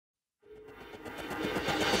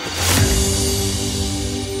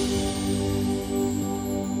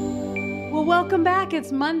Well, welcome back.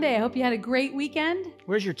 It's Monday. I hope you had a great weekend.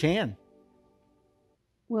 Where's your tan?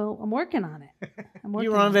 Well, I'm working on it. You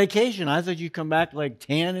were on vacation. I thought you'd come back like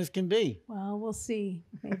tan as can be. Well, we'll see.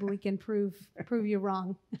 Maybe we can prove you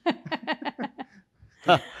wrong.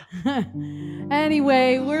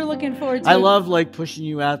 Anyway, we're looking forward to I love like pushing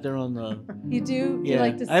you out there on the. You do? Yeah. You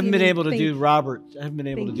like to see I haven't been me able to think- do Robert. I haven't been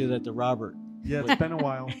able to think. do that to Robert. Yeah, it's been a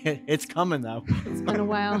while. It's coming though. It's been a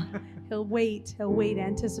while. He'll wait,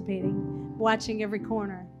 anticipating, watching every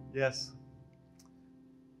corner. Yes.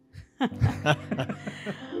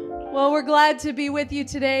 Well, we're glad to be with you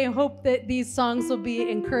today. I hope that these songs will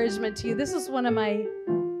be encouragement to you. This is one of my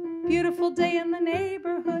beautiful day in the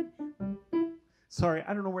neighborhood. Sorry,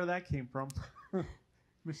 I don't know where that came from.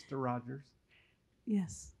 Mr. Rogers.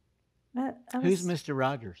 Yes. Who's Mr.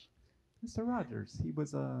 Rogers? Mr. Rogers. He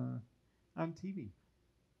was on TV.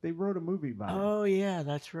 They wrote a movie about it. Oh yeah,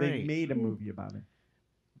 that's right. They made a movie about it.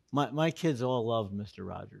 My kids all love Mr.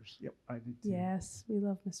 Rogers. Yep, I did too. Yes, we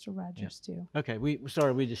love Mr. Rogers too. Okay, we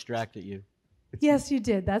distracted you. Yes, you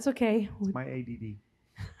did. That's okay. It's my ADD.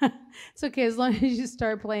 It's okay as long as you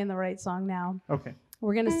start playing the right song now. Okay.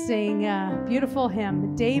 We're going to sing a beautiful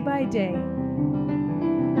hymn, Day by Day.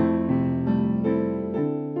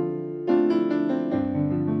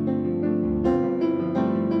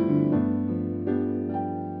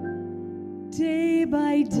 Day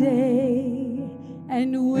by day,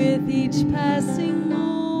 and with each passing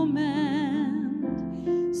moment,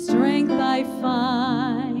 strength I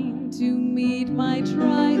find to meet my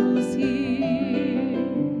trials here,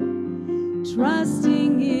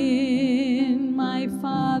 trusting in my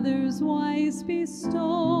Father's wise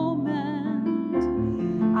bestowment.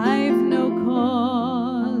 I've no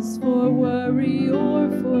cause for worry or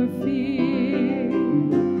for fear.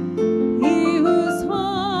 He whose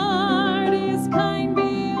heart is kind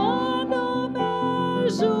beyond all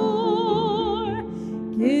measure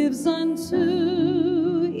gives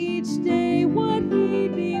unto each day what he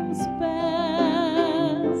deems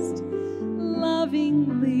best.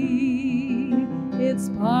 Lovingly, it's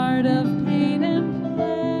part of pain and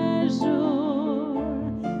pleasure,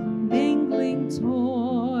 mingling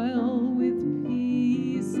toil with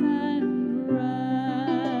peace and rest.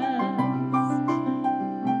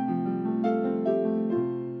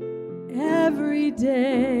 Every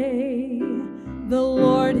day, the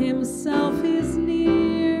Lord himself is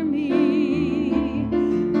near me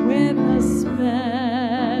with a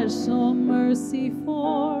special mercy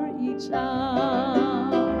for each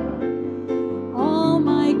hour. All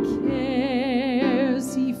my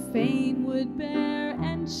cares he fain would bear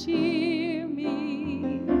and cheer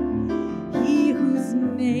me. He whose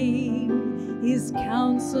name is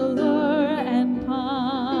Counselor and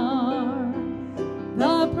Power,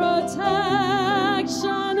 the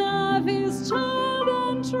protection of his child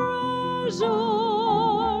and treasure,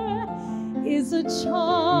 is a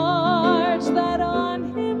charge that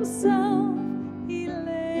on himself he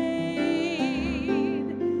laid.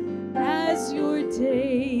 As your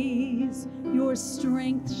days, your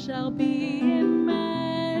strength shall be in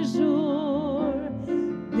measure.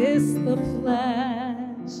 This the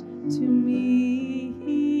pledge to me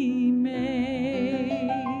he made.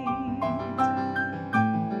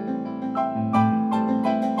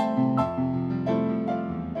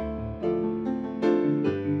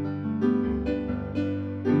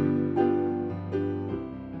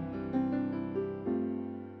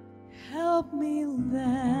 Help me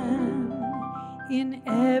then in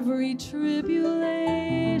every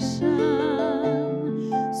tribulation,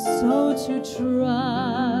 so to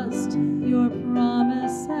trust your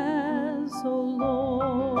promises, O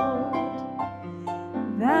Lord,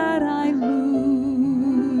 that I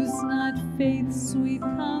lose not faith's sweet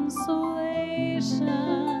consolation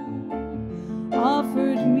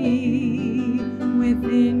offered me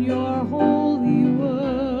within your holy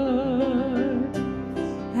word.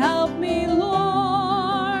 Help me,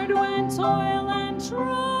 Lord, when toil and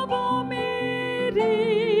trouble meeting,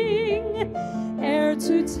 ere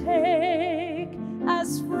to take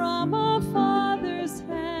as from a father's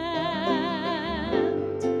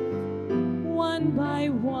hand, one by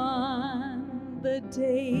one, the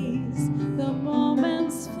days, the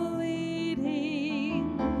moments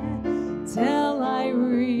fleeting, till I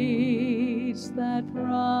reach that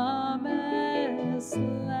promised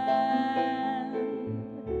land.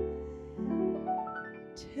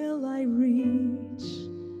 Till I reach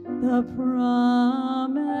the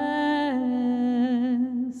promised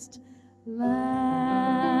land.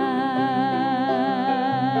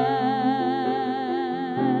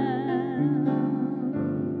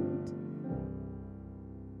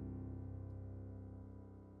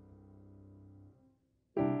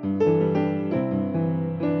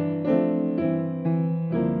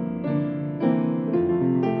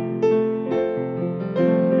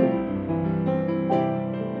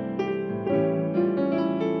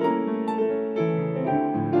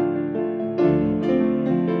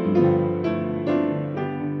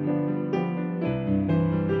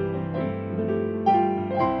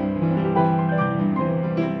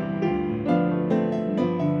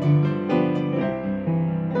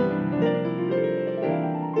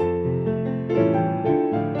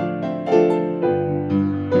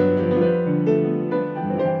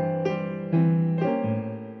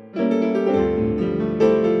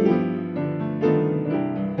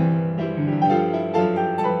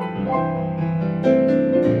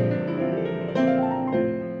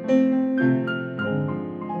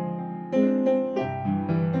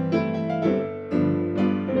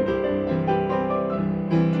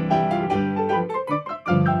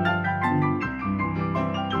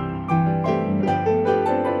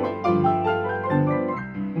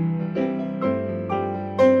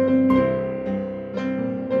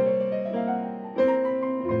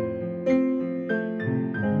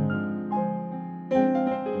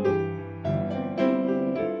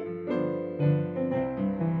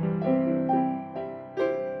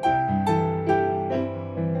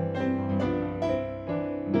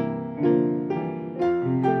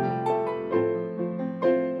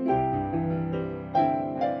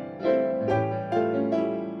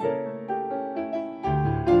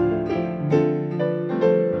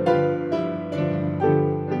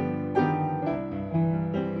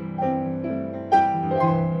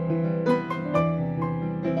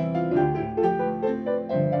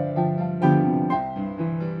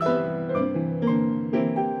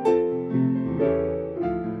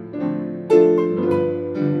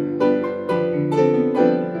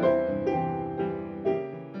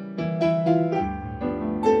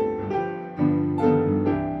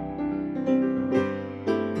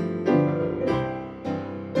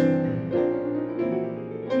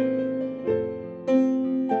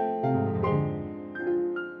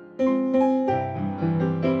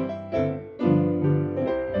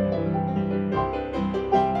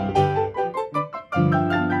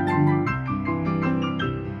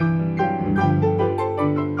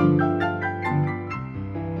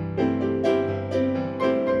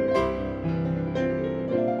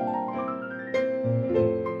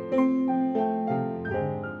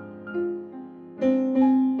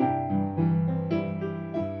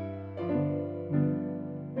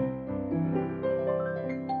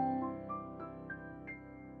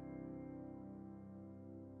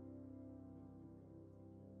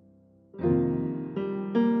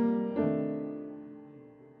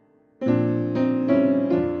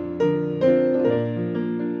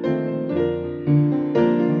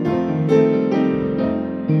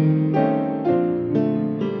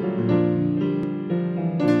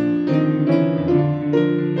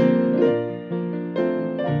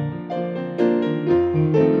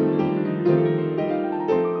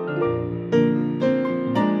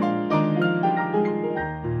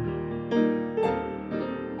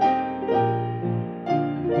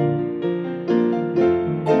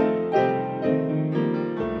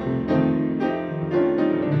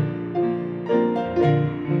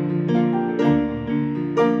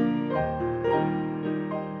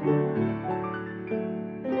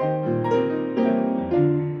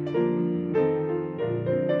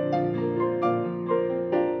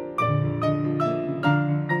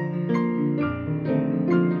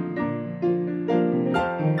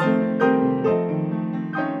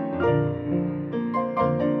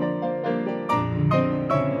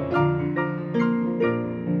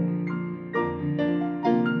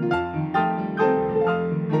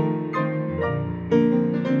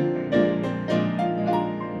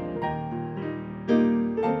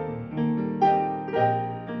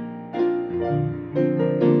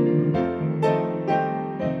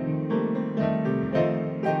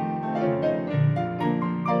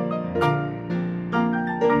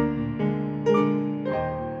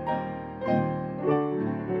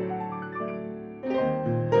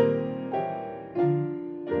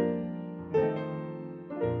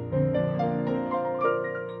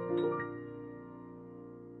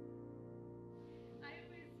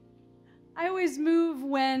 I always move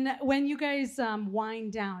when you guys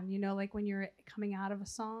wind down, you know, like when you're coming out of a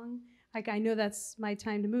song. Like I know that's my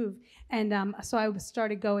time to move. And so I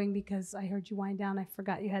started going because I heard you wind down. I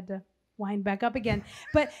forgot you had to wind back up again.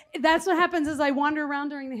 But that's what happens is I wander around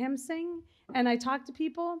during the hymn sing and I talk to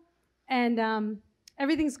people and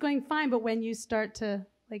everything's going fine. But when you start to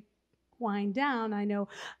like wind down, I know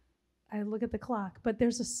I look at the clock. But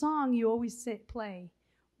there's a song you always play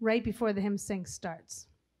right before the hymn sing starts.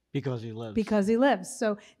 Because he lives. Because he lives.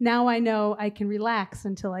 So now I know I can relax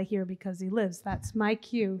until I hear because he lives. That's my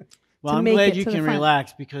cue. Well, I'm glad you can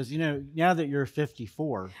relax because, you know, now that you're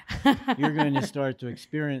 54, you're going to start to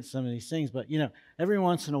experience some of these things. But, you know, every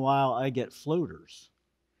once in a while I get floaters.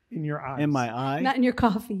 In your eyes. In my eye. Not in your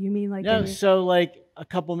coffee, you mean like No, so like a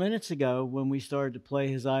couple minutes ago when we started to play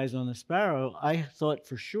His Eyes on the Sparrow, I thought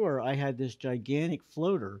for sure I had this gigantic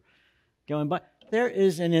floater going by. There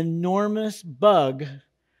is an enormous bug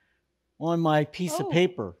on my piece of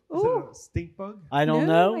paper. Is it a stink bug? I don't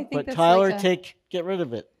know, but Tyler, get rid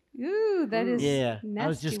of it. Ooh, that is nasty. I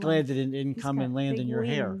was just glad that it didn't come and land in your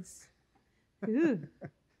hair. Ooh.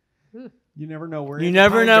 You never know where. You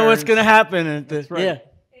never know what's going to happen. That's right. Yeah.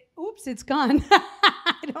 Oops, it's gone.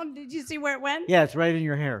 Did you see where it went? Yeah, it's right in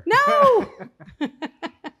your hair. No. Oh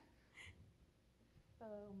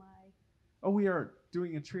my. Oh, we are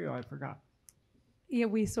doing a trio. I forgot. Yeah,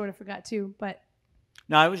 we sort of forgot too, but.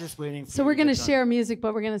 No, I was just waiting. So we're going to share music,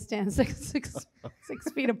 but we're going to stand six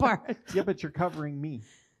feet apart. Yeah, but you're covering me.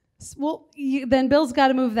 Well, then Bill's got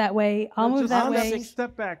to move that way. I'll move that way.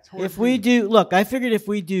 Step back towards If we do, look, I figured if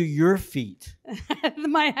we do your feet,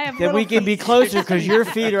 then we can be closer because your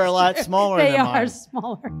feet are a lot smaller than mine. They are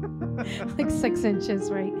smaller, like 6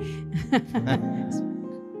 inches, right?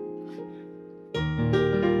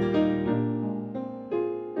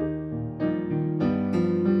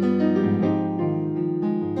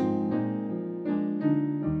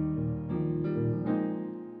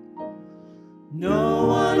 No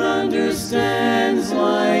one understands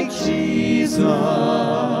like Jesus.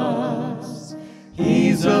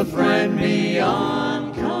 He's a friend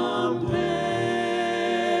beyond compare.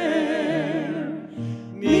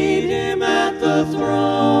 Meet him at the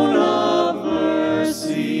throne of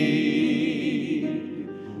mercy.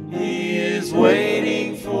 He is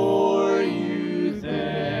waiting for you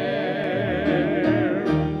there.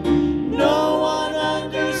 No one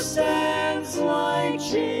understands like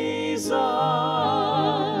Jesus.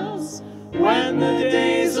 When the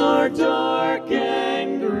days are dark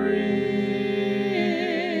and grim,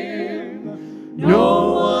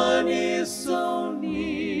 no one is so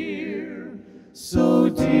near, so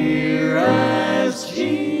dear as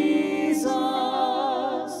Jesus.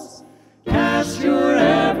 Cast your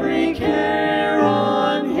every care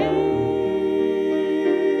on him.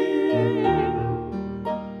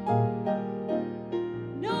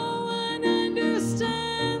 No one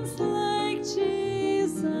understands like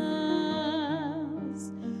Jesus.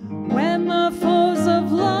 When the foes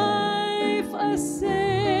of life assail,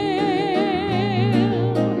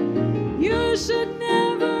 you should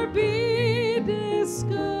never be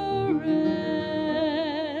discouraged.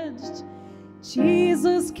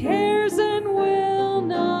 Jesus cares and will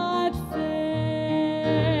not fail.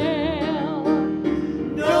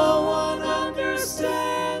 No one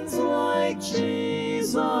understands like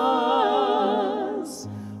Jesus.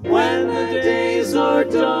 When the days are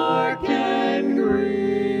dark and green,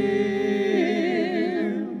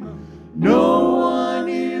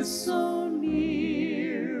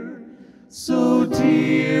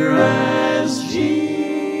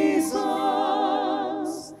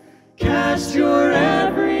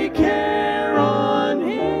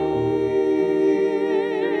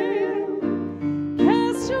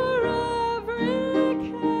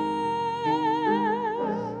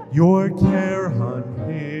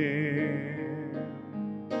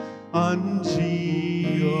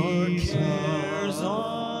 Your cares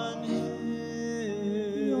on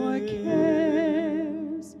Him. Your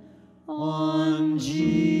cares On Jesus.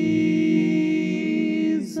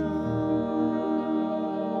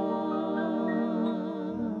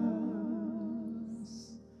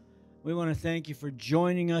 We want to thank you for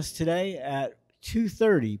joining us today at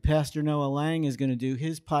 2:30. Pastor Noah Lang is going to do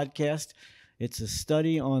his podcast. It's a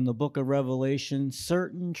study on the book of Revelation,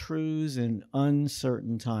 certain truths in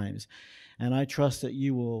uncertain times. And I trust that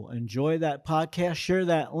you will enjoy that podcast. Share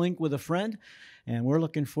that link with a friend. And we're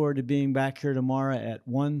looking forward to being back here tomorrow at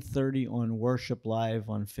 1:30 on Worship Live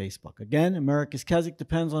on Facebook. Again, America's Keswick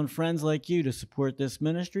depends on friends like you to support this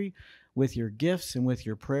ministry with your gifts and with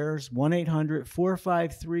your prayers.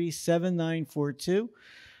 1-800-453-7942.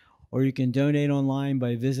 Or you can donate online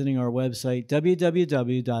by visiting our website,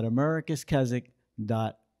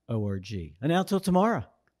 www.americaskeswick.org. And now till tomorrow.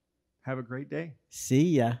 Have a great day.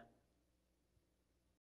 See ya.